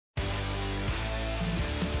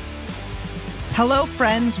Hello,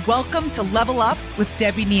 friends. Welcome to Level Up with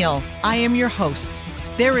Debbie Neal. I am your host.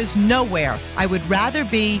 There is nowhere I would rather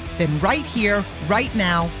be than right here, right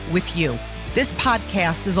now with you. This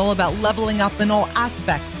podcast is all about leveling up in all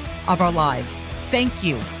aspects of our lives. Thank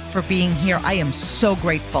you for being here. I am so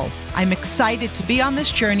grateful. I'm excited to be on this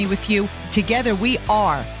journey with you. Together, we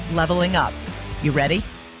are leveling up. You ready?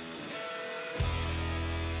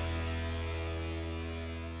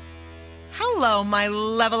 Hello, my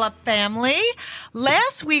Level Up family.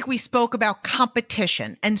 Last week, we spoke about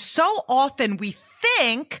competition, and so often we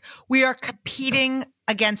think we are competing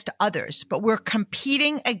against others, but we're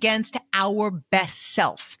competing against our best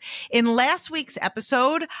self. In last week's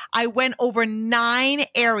episode, I went over 9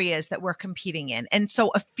 areas that we're competing in. And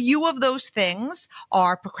so a few of those things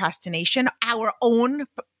are procrastination, our own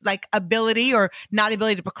ability or not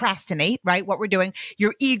ability to procrastinate, right? What we're doing,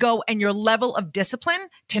 your ego and your level of discipline,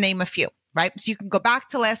 to name a few. Right? So you can go back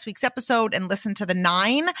to last week's episode and listen to the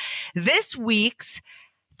 9. This week's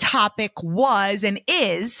topic was and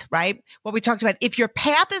is, right? What we talked about, if your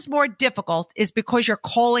path is more difficult is because your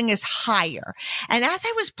calling is higher. And as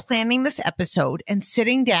I was planning this episode and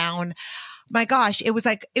sitting down, my gosh, it was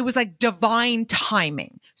like divine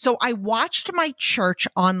timing. So I watched my church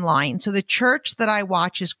online. So the church that I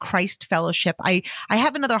watch is Christ Fellowship. I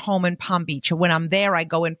have another home in Palm Beach. And when I'm there, I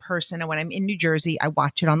go in person. And when I'm in New Jersey, I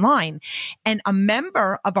watch it online. And a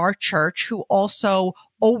member of our church who also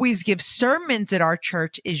always gives sermons at our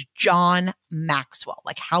church is John Maxwell.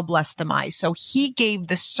 Like, how blessed am I? So he gave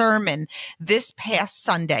the sermon this past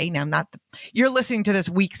Sunday. Now, you're listening to this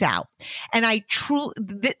weeks out. And I truly,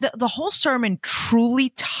 the whole sermon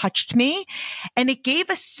truly touched me. And it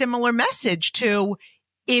gave a similar message to,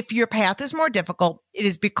 if your path is more difficult, it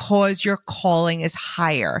is because your calling is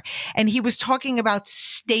higher. And he was talking about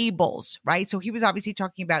stables, right? So he was obviously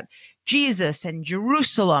talking about Jesus and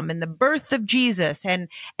Jerusalem and the birth of Jesus and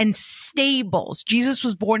stables. Jesus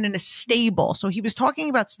was born in a stable. So he was talking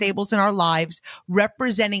about stables in our lives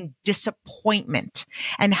representing disappointment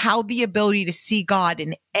and how the ability to see God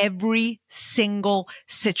in every single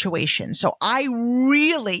situation. So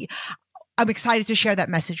I'm excited to share that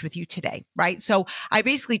message with you today, right? So I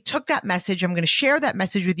basically took that message. I'm going to share that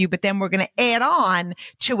message with you, but then we're going to add on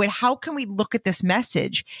to it. How can we look at this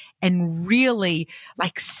message and really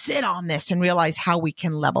sit on this and realize how we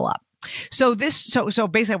can level up? So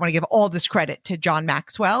basically I want to give all this credit to John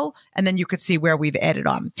Maxwell, and then you could see where we've added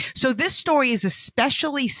on. So this story is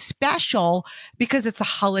especially special because it's the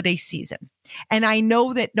holiday season. And I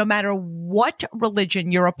know that no matter what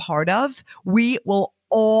religion you're a part of, we will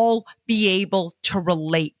all be able to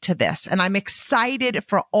relate to this. And I'm excited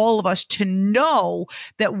for all of us to know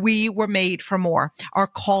that we were made for more. Our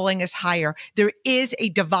calling is higher. There is a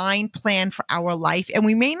divine plan for our life, and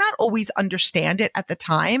we may not always understand it at the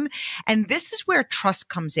time. And this is where trust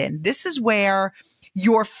comes in. This is where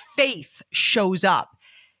your faith shows up.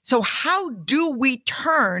 So how do we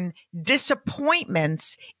turn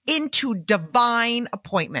disappointments into divine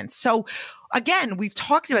appointments? So again, we've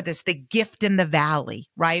talked about this, the gift in the valley,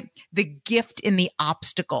 right? The gift in the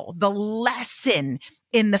obstacle, the lesson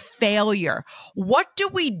in the failure. What do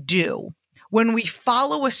we do when we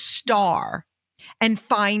follow a star and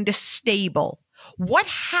find a stable? What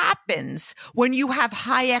happens when you have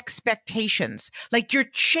high expectations? Like you're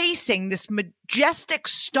chasing this majestic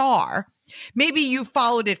star. Maybe you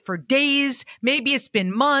followed it for days. Maybe it's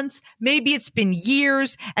been months. Maybe it's been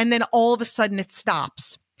years. And then all of a sudden it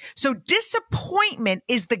stops. So disappointment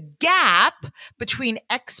is the gap between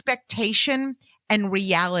expectation and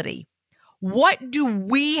reality. What do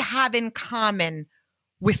we have in common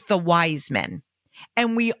with the wise men?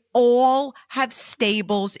 And we all have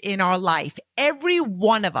stables in our life. Every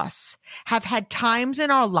one of us have had times in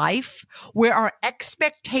our life where our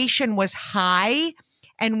expectation was high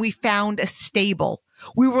and we found a stable.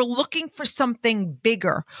 We were looking for something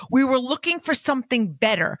bigger. We were looking for something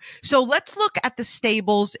better. So let's look at the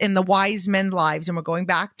stables in the wise men's lives. And we're going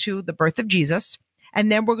back to the birth of Jesus.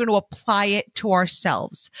 And then we're going to apply it to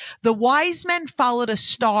ourselves. The wise men followed a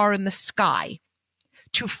star in the sky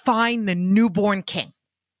to find the newborn king.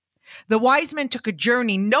 The wise men took a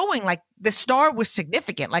journey knowing the star was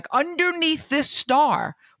significant. Underneath this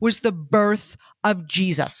star was the birth of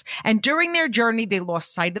Jesus. And during their journey, they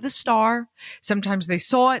lost sight of the star. Sometimes they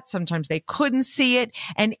saw it. Sometimes they couldn't see it.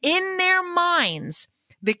 And in their minds,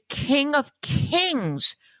 the King of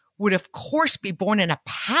Kings would, of course, be born in a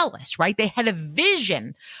palace, right? They had a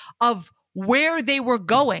vision of where they were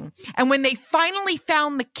going. And when they finally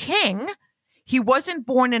found the king, he wasn't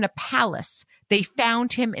born in a palace. They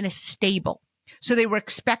found him in a stable. So they were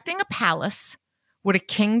expecting a palace would a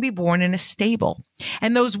king be born in a stable.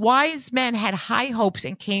 And those wise men had high hopes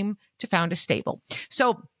and came to found a stable.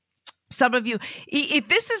 So some of you,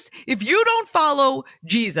 if you don't follow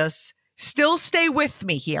Jesus, still stay with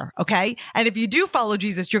me here, okay? And if you do follow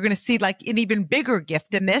Jesus, you're going to see like an even bigger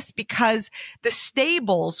gift in this, because the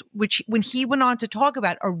stables, which when he went on to talk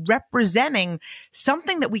about, are representing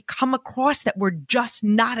something that we come across that we're just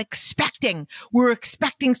not expecting. We're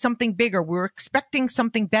expecting something bigger. We're expecting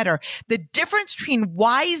something better. The difference between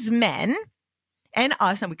wise men and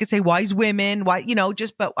us, and we could say wise women, but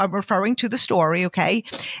I'm referring to the story, okay?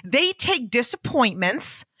 They take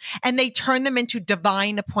disappointments and they turn them into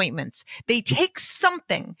divine appointments. They take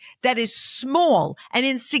something that is small and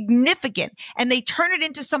insignificant and they turn it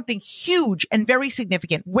into something huge and very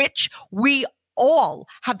significant, which we all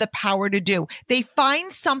have the power to do. They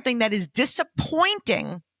find something that is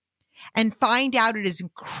disappointing and find out it is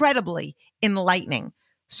incredibly enlightening.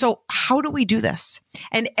 So how do we do this?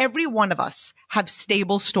 And every one of us have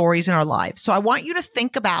stable stories in our lives. So I want you to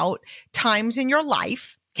think about times in your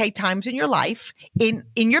life, times in your life, in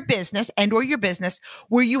your business and or your business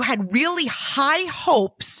where you had really high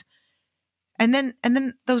hopes and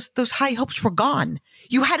then those high hopes were gone.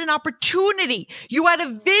 You had an opportunity, you had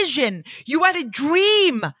a vision, you had a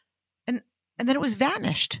dream, and then it was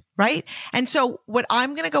vanished, right? And so what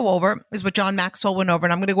I'm going to go over is what John Maxwell went over,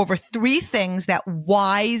 and I'm going to go over 3 things that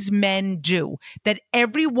wise men do, that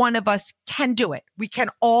every one of us can do it. We can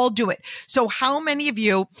all do it. So how many of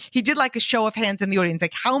you, he did like a show of hands in the audience,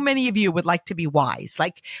 like how many of you would like to be wise?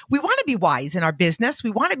 Like we want to be wise in our business.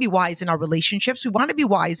 We want to be wise in our relationships. We want to be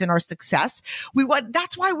wise in our success.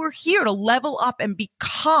 That's why we're here, to level up and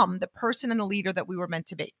become the person and the leader that we were meant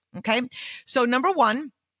to be. Okay. So number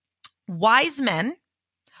 1, wise men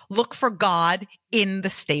look for God in the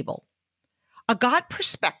stable. A God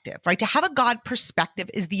perspective, right? To have a God perspective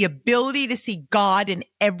is the ability to see God in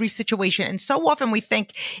every situation. And so often we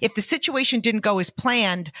think if the situation didn't go as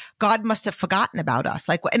planned, God must have forgotten about us.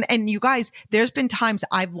 And you guys, there's been times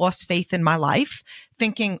I've lost faith in my life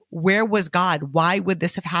thinking, where was God? Why would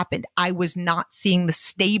this have happened? I was not seeing the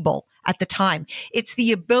stable at the time. It's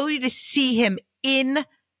the ability to see him in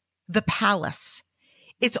the palace.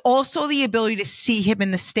 It's also the ability to see him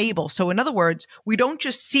in the stable. So in other words, we don't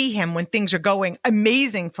just see him when things are going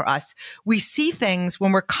amazing for us. We see things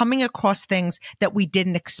when we're coming across things that we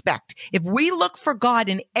didn't expect. If we look for God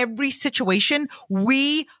in every situation,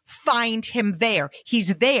 we find him there.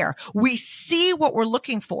 He's there. We see what we're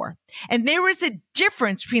looking for. And there is a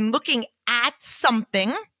difference between looking at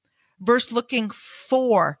something versus looking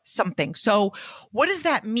for something. So what does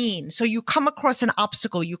that mean? So you come across an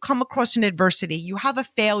obstacle, you come across an adversity, you have a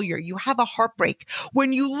failure, you have a heartbreak.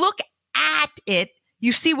 When you look at it,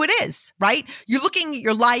 you see what is, right? You're looking at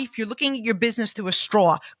your life, you're looking at your business through a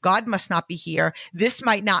straw. God must not be here. This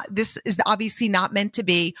is obviously not meant to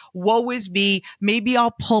be. Woe is me. Maybe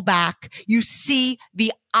I'll pull back. You see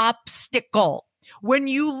the obstacle. When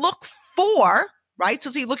you look for, right?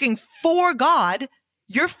 So you're looking for God,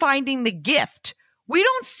 you're finding the gift. We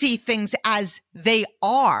don't see things as they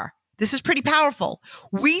are. This is pretty powerful.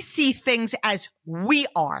 We see things as we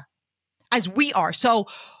are. So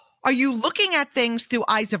are you looking at things through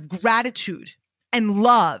eyes of gratitude and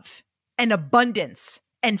love and abundance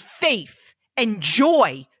and faith and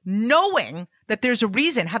joy, knowing that there's a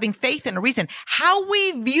reason, having faith in a reason? How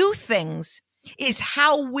we view things is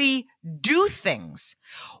how we do things.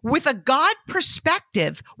 With a God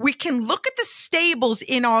perspective, we can look at the stables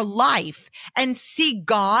in our life and see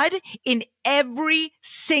God in every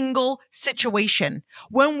single situation.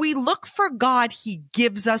 When we look for God, he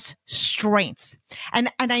gives us strength.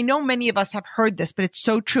 And I know many of us have heard this, but it's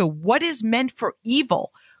so true. What is meant for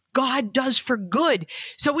evil, God does for good.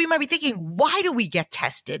 So we might be thinking, why do we get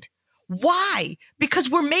tested? Why? Because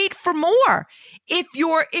we're made for more. If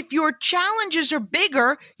your challenges are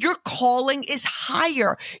bigger, your calling is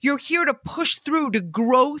higher. You're here to push through, to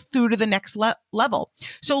grow through to the next level.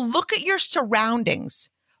 So look at your surroundings,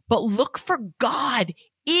 but look for God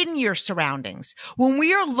in your surroundings. When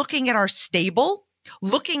we are looking at our stable,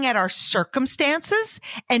 looking at our circumstances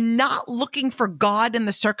and not looking for God in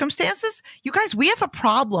the circumstances, you guys, we have a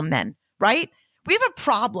problem then, right? We have a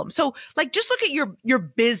problem. So just look at your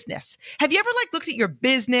business. Have you ever looked at your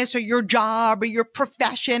business or your job or your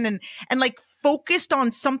profession and focused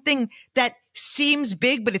on something that seems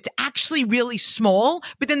big, but it's actually really small?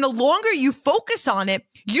 But then the longer you focus on it,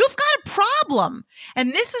 you've got a problem.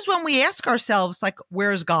 And this is when we ask ourselves,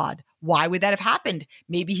 where's God? Why would that have happened?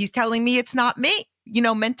 Maybe he's telling me it's not me,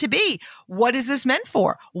 meant to be. What is this meant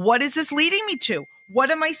for? What is this leading me to? What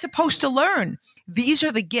am I supposed to learn? These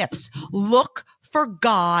are the gifts. Look for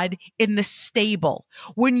God in the stable.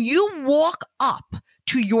 When you walk up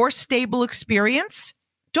to your stable experience,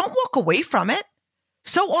 don't walk away from it.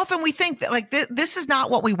 So often we think that like this is not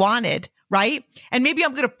what we wanted, right? And maybe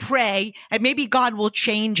I'm going to pray and maybe God will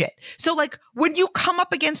change it. So like when you come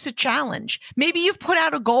up against a challenge, maybe you've put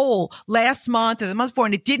out a goal last month or the month before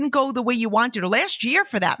and it didn't go the way you wanted, or last year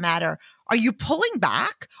for that matter. Are you pulling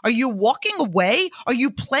back? Are you walking away? Are you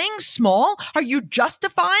playing small? Are you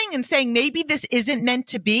justifying and saying maybe this isn't meant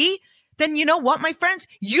to be? Then you know what, my friends?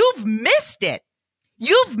 You've missed it.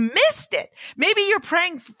 You've missed it. Maybe you're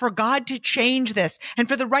praying for God to change this and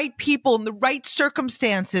for the right people and the right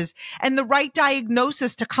circumstances and the right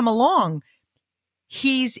diagnosis to come along.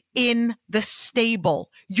 He's in the stable.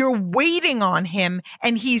 You're waiting on him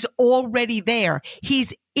and he's already there.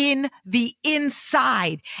 He's in the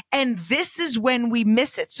inside. And this is when we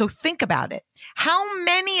miss it. So think about it. How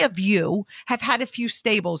many of you have had a few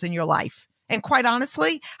stables in your life? And quite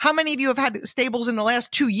honestly, how many of you have had stables in the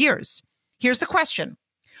last 2 years? Here's the question.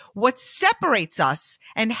 What separates us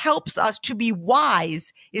and helps us to be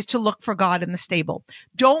wise is to look for God in the stable.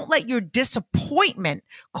 Don't let your disappointment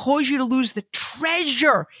cause you to lose the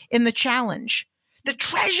treasure in the challenge. The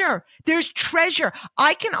treasure. There's treasure.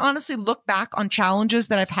 I can honestly look back on challenges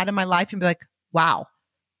that I've had in my life and be like, wow,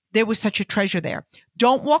 there was such a treasure there.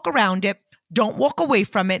 Don't walk around it. Don't walk away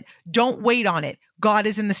from it. Don't wait on it. God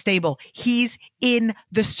is in the stable. He's in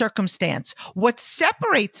the circumstance. What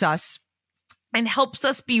separates us and helps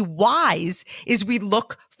us be wise is we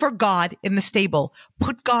look for God in the stable.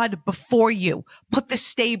 Put God before you. Put the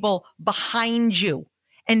stable behind you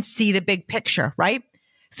and see the big picture, right?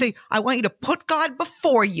 So I want you to put God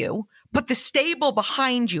before you, put the stable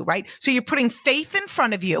behind you, right? So you're putting faith in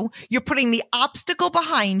front of you, you're putting the obstacle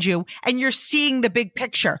behind you, and you're seeing the big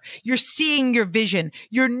picture. You're seeing your vision.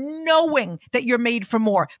 You're knowing that you're made for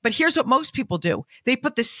more. But here's what most people do. They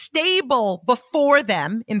put the stable before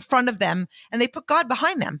them, in front of them, and they put God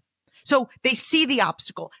behind them. So they see the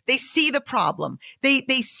obstacle. They see the problem. They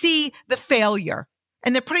see the failure,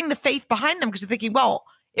 and they're putting the faith behind them because they're thinking, well,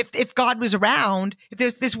 if God was around,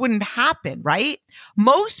 this wouldn't happen, right?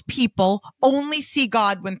 Most people only see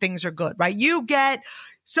God when things are good, right? You get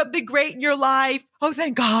something great in your life. Oh,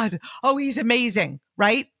 thank God. Oh, he's amazing,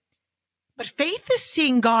 right? But faith is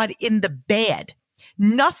seeing God in the bad.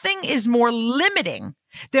 Nothing is more limiting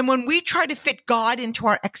than when we try to fit God into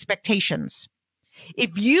our expectations.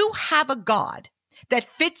 If you have a God that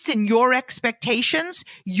fits in your expectations,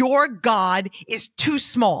 your God is too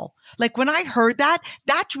small. Like when I heard that,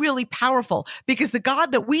 that's really powerful because the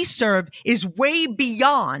God that we serve is way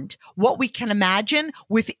beyond what we can imagine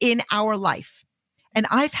within our life. And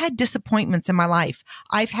I've had disappointments in my life.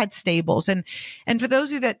 I've had stables. And for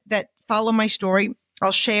those of you that follow my story,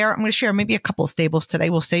 I'm going to share maybe a couple of stables today.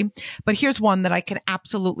 We'll see. But here's one that I can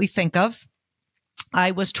absolutely think of.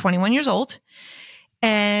 I was 21 years old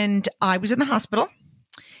and I was in the hospital.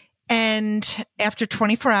 And after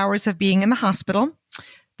 24 hours of being in the hospital,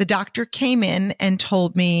 the doctor came in and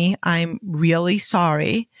told me, I'm really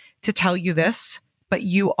sorry to tell you this, but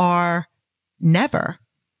you are never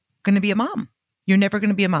going to be a mom. You're never going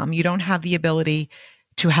to be a mom. You don't have the ability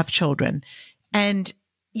to have children. And,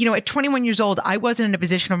 you know, at 21 years old, I wasn't in a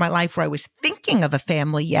position of my life where I was thinking of a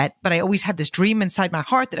family yet, but I always had this dream inside my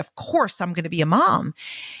heart that, of course, I'm going to be a mom.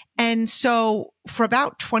 And so for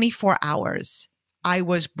about 24 hours, I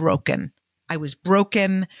was broken. I was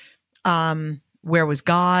broken. Where was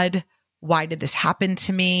God? Why did this happen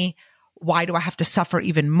to me? Why do I have to suffer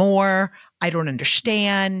even more? I don't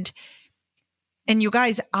understand. And you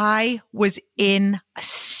guys, I was in a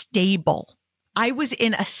stable. I was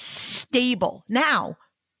in a stable. Now,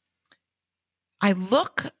 I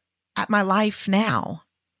look at my life now.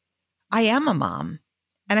 I am a mom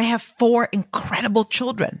and I have 4 incredible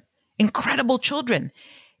children. Incredible children.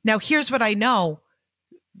 Now, here's what I know.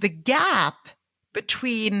 The gap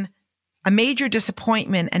between a major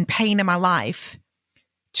disappointment and pain in my life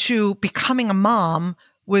to becoming a mom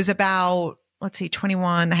was about,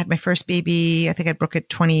 21. I had my first baby. I think I had Brooke at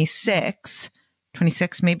 26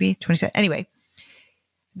 maybe, 27. Anyway,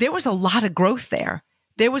 there was a lot of growth there.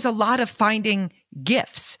 There was a lot of finding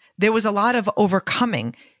gifts. There was a lot of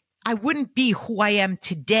overcoming. I wouldn't be who I am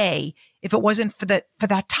today if it wasn't for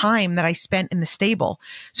that time that I spent in the stable.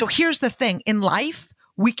 So here's the thing. In life,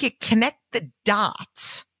 we can connect the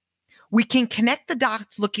dots. We can connect the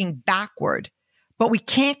dots looking backward, but we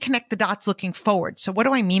can't connect the dots looking forward. So what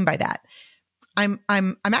do I mean by that? I'm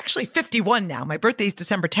actually 51 now. My birthday is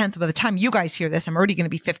December 10th. By the time you guys hear this, I'm already going to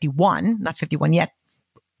be 51. Not 51 yet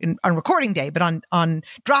on recording day, but on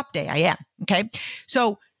drop day, I am. Okay.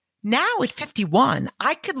 So Now at 51,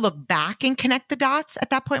 I could look back and connect the dots at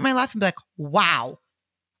that point in my life and be like, wow,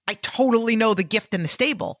 I totally know the gift in the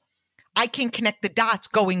stable. I can connect the dots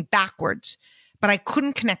going backwards, but I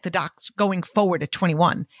couldn't connect the dots going forward at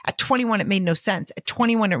 21. At 21, it made no sense. At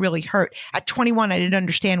 21, it really hurt. At 21, I didn't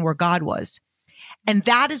understand where God was. And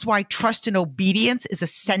that is why trust and obedience is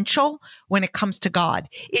essential when it comes to God.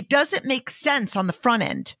 It doesn't make sense on the front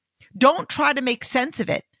end. Don't try to make sense of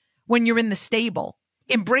it when you're in the stable.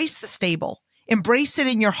 Embrace the stable. Embrace it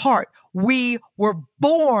in your heart. We were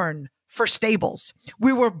born for stables.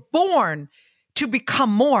 We were born to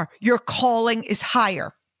become more. Your calling is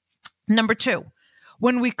higher. Number two,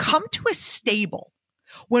 when we come to a stable,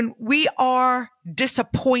 when we are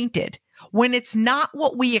disappointed, when it's not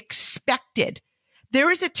what we expected, there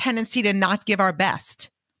is a tendency to not give our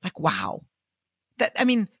best. Like, wow.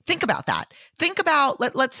 Think about that.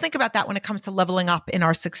 Let's think about that when it comes to leveling up in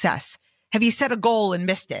our success. Have you set a goal and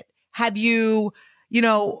missed it? Have you,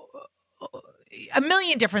 a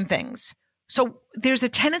million different things. So there's a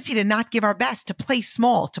tendency to not give our best, to play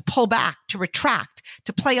small, to pull back, to retract,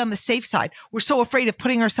 to play on the safe side. We're so afraid of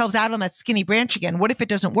putting ourselves out on that skinny branch again. What if it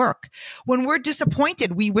doesn't work? When we're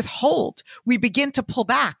disappointed, we withhold. We begin to pull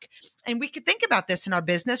back. And we could think about this in our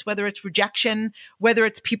business, whether it's rejection, whether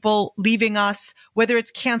it's people leaving us, whether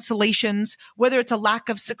it's cancellations, whether it's a lack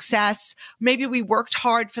of success. Maybe we worked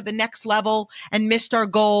hard for the next level and missed our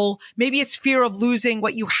goal. Maybe it's fear of losing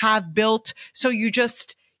what you have built. So you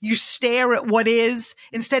stare at what is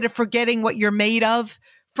instead of forgetting what you're made of,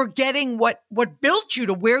 forgetting what built you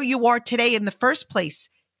to where you are today in the first place.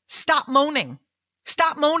 Stop moaning.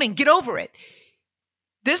 Stop moaning. Get over it.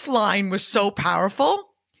 This line was so powerful.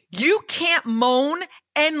 You can't moan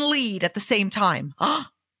and lead at the same time.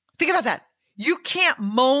 Think about that. You can't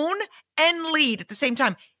moan and lead at the same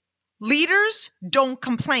time. Leaders don't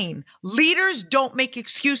complain. Leaders don't make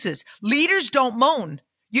excuses. Leaders don't moan.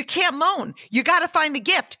 You can't moan. You got to find the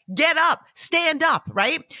gift. Get up, stand up,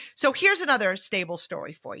 right? So here's another stable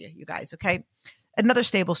story for you, you guys, okay? Another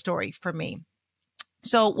stable story for me.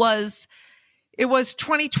 So it was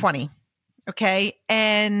 2020, okay?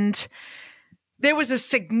 And there was a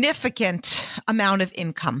significant amount of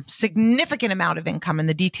income, and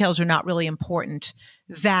the details are not really important,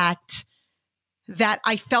 that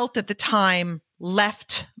I felt at the time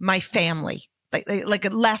left my family. Like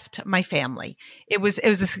it left my family. It was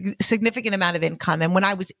a significant amount of income. And when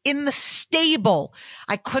I was in the stable,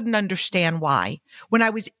 I couldn't understand why. When I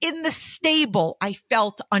was in the stable, I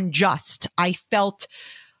felt unjust. I felt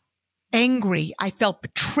angry. I felt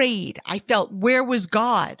betrayed. I felt, where was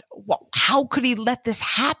God? How could he let this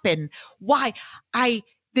happen? Why?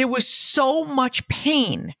 There was so much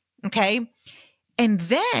pain. Okay. And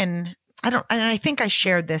then I think I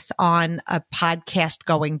shared this on a podcast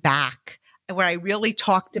going back, where I really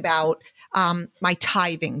talked about my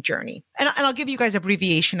tithing journey. And I'll give you guys an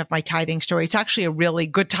abbreviation of my tithing story. It's actually a really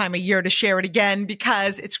good time of year to share it again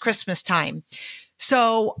because it's Christmas time.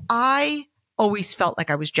 So I always felt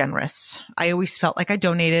like I was generous. I always felt like I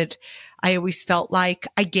donated. I always felt like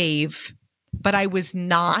I gave, but I was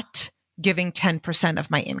not giving 10%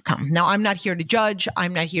 of my income. Now, I'm not here to judge.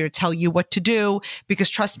 I'm not here to tell you what to do,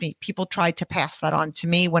 because trust me, people tried to pass that on to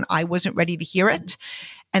me when I wasn't ready to hear it.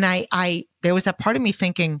 And there was that part of me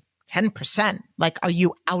thinking, 10%, like, are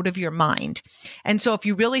you out of your mind? And so if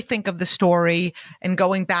you really think of the story and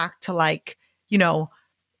going back to, like,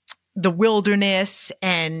 the wilderness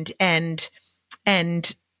and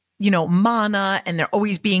manna, and there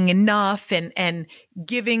always being enough, and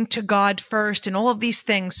giving to God first, and all of these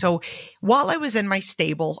things. So while I was in my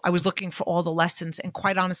stable, I was looking for all the lessons. And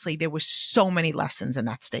quite honestly, there was so many lessons in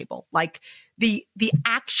that stable. Like the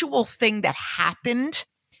actual thing that happened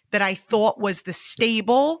that I thought was the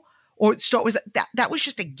stable, or was that was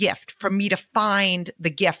just a gift for me to find the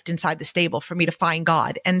gift inside the stable, for me to find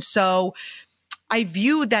God. And so I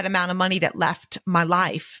viewed that amount of money that left my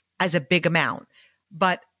life as a big amount.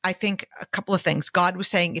 But I think a couple of things. God was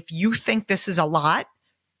saying, if you think this is a lot,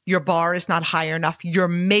 your bar is not high enough. You're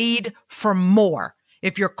made for more.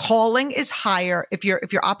 If your calling is higher, if your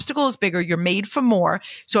obstacle is bigger, you're made for more.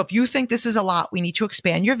 So if you think this is a lot, we need to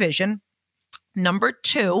expand your vision. Number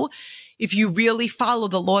two, if you really follow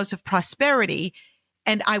the laws of prosperity,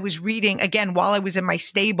 and I was reading, again, while I was in my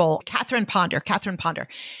stable, Catherine Ponder.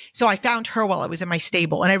 So I found her while I was in my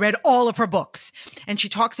stable, and I read all of her books. And she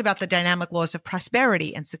talks about the dynamic laws of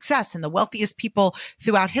prosperity and success. And the wealthiest people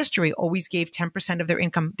throughout history always gave 10% of their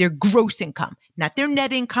income, their gross income, not their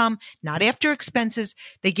net income, not after expenses.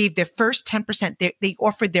 They gave their first 10%. They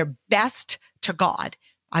offered their best to God.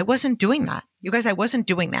 I wasn't doing that. You guys, I wasn't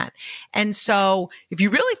doing that. And so if you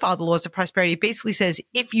really follow the laws of prosperity, it basically says,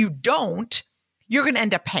 if you don't, you're going to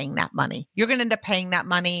end up paying that money. You're going to end up paying that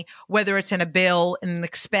money, whether it's in a bill, in an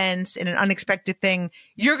expense, in an unexpected thing,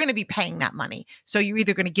 you're going to be paying that money. So you're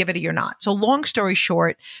either going to give it or you're not. So long story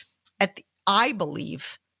short, I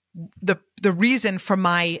believe the reason for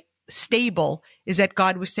my stable is that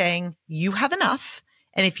God was saying, you have enough.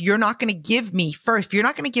 And if you're not going to give me first, if you're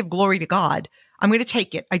not going to give glory to God, I'm going to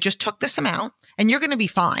take it. I just took this amount and you're going to be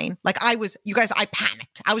fine. Like you guys, I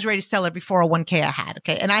panicked. I was ready to sell every 401k I had.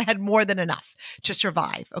 Okay. And I had more than enough to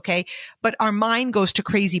survive. Okay. But our mind goes to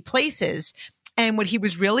crazy places. And what he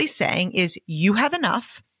was really saying is, you have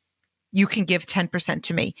enough. You can give 10%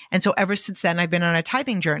 to me. And so ever since then, I've been on a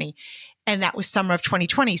tithing journey. And that was summer of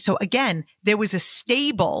 2020. So again, there was a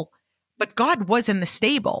stable, but God was in the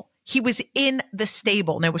stable. He was in the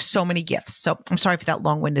stable and there were so many gifts. So I'm sorry for that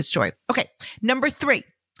long-winded story. Okay. Number 3,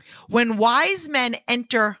 when wise men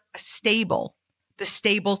enter a stable, the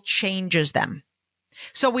stable changes them.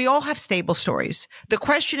 So we all have stable stories. The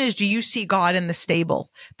question is, do you see God in the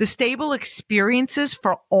stable? The stable experiences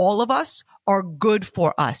for all of us are good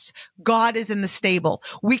for us. God is in the stable.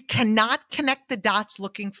 We cannot connect the dots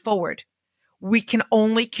looking forward. We can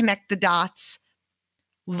only connect the dots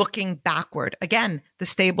looking backward. Again, the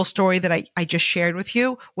stable story that I just shared with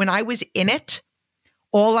you, when I was in it,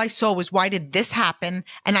 all I saw was, why did this happen?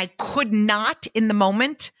 And I could not in the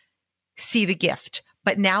moment see the gift.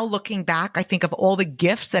 But now looking back, I think of all the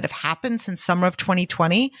gifts that have happened since summer of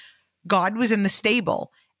 2020. God was in the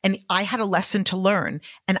stable and I had a lesson to learn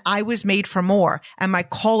and I was made for more and my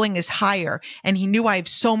calling is higher. And he knew I have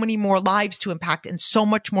so many more lives to impact and so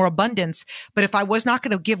much more abundance. But if I was not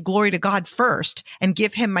going to give glory to God first and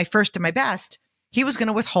give him my first and my best, he was going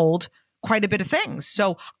to withhold quite a bit of things.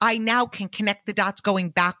 So I now can connect the dots going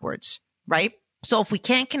backwards, right? So if we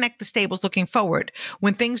can't connect the stables looking forward,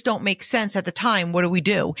 when things don't make sense at the time, what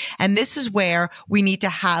do? And this is where we need to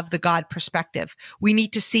have the God perspective. We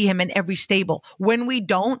need to see him in every stable. When we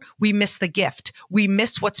don't, we miss the gift. We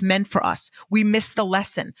miss what's meant for us. We miss the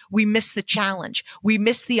lesson. We miss the challenge. We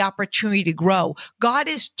miss the opportunity to grow. God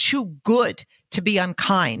is too good to be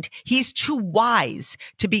unkind. He's too wise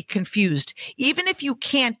to be confused. Even if you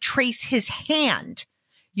can't trace his hand,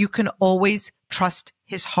 you can always trust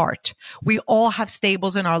his heart. We all have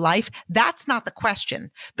stables in our life. That's not the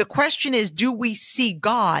question. The question is, do we see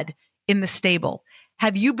God in the stable?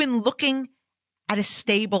 Have you been looking at a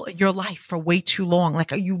stable in your life for way too long?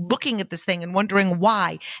 Like, are you looking at this thing and wondering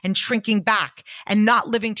why and shrinking back and not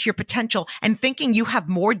living to your potential and thinking you have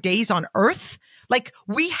more days on earth? Like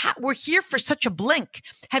we're here for such a blink.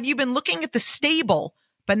 Have you been looking at the stable,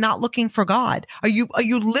 but not looking for God? Are you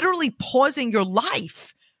literally pausing your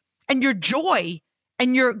life and your joy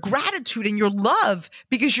and your gratitude and your love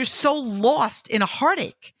because you're so lost in a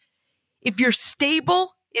heartache? If your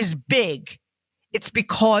stable is big, it's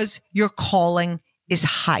because your calling is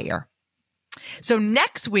higher. So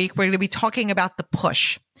next week, we're going to be talking about the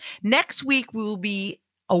push. Next week, we will be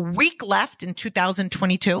a week left in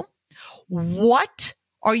 2022. What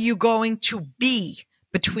are you going to be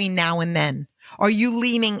between now and then? Are you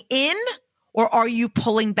leaning in or are you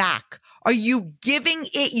pulling back? Are you giving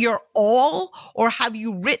it your all, or have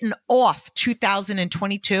you written off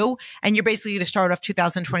 2022 and you're basically going to start off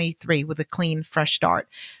 2023 with a clean, fresh start?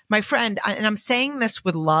 My friend, and I'm saying this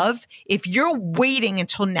with love, if you're waiting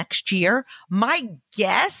until next year, my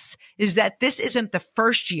guess is that this isn't the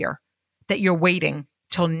first year that you're waiting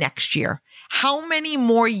till next year. How many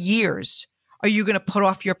more years are you going to put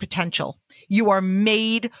off your potential? You are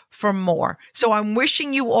made for more. So I'm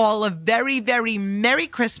wishing you all a very, very Merry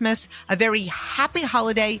Christmas, a very happy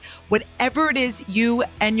holiday, whatever it is you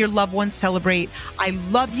and your loved ones celebrate. I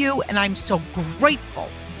love you and I'm so grateful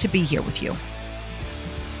to be here with you.